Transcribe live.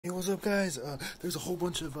Hey, what's up, guys? There's a whole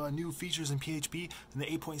bunch of new features in PHP in the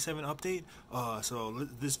 8.7 update.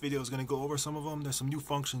 This video is going to go over some of them. There's some new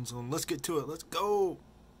functions, and let's get to it. Let's go!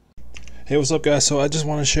 Hey, what's up, guys? So I just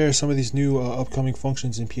want to share some of these new upcoming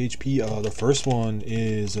functions in PHP. The first one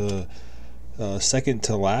is second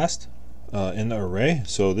to last in the array.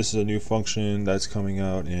 So this is a new function that's coming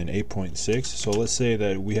out in 8.6. So let's say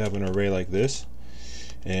that we have an array like this,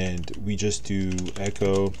 and we just do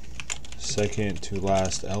echo second to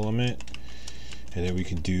last element, and then we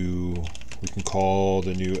can call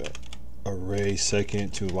the new array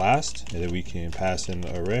second to last, and then we can pass in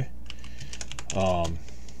the array,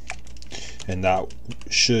 and that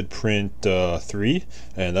should print 3,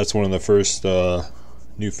 and that's one of the first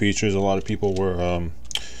new features. A lot of people were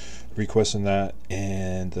requesting that.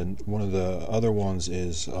 And then one of the other ones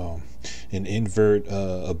is an invert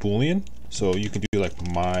a boolean. So you can do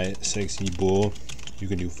like my sexy bool, you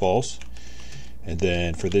can do false. And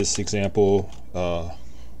then for this example,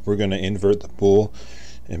 we're going to invert the bool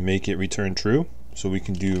and make it return true. So we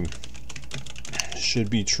can do should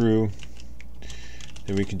be true.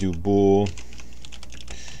 Then we can do bool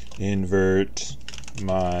invert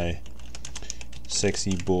my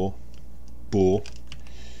sexy bool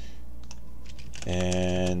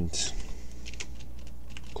and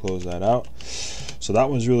close that out. So that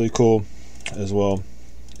one's really cool as well.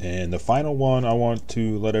 And the final one I want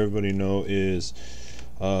to let everybody know is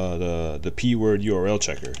the P-word URL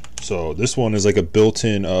checker. So this one is like a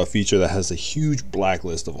built-in feature that has a huge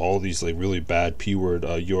blacklist of all these like really bad P-word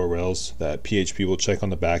URLs that PHP will check on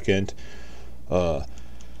the back end. So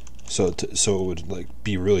it would like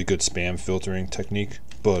be really good spam filtering technique.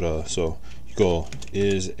 But so you go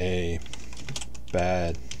is a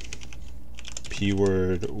bad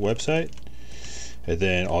P-word website, and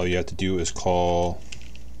then all you have to do is call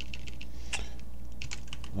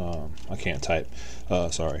I can't type,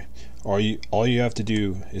 sorry. All you have to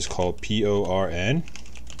do is call PORN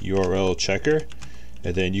URL checker,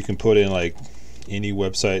 and then you can put in like any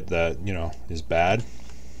website that is bad,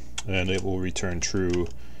 and it will return true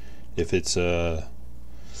if it's a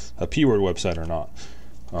P-word website or not.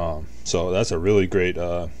 So that's a really great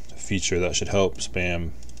feature that should help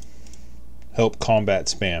combat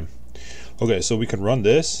spam. Okay, so we can run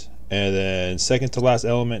this, and then second to last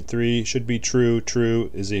element 3 should be true. True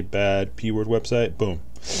is a bad P-word website. Boom.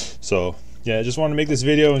 So yeah, I just wanted to make this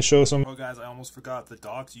video and show some. Oh guys, I almost forgot the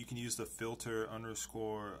docs. You can use the filter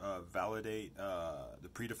underscore validate the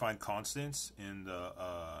predefined constants in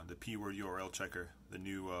the P-word URL checker, the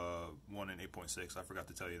new one in 8.6. I forgot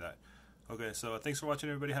to tell you that. Okay, so thanks for watching,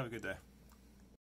 everybody. Have a good day.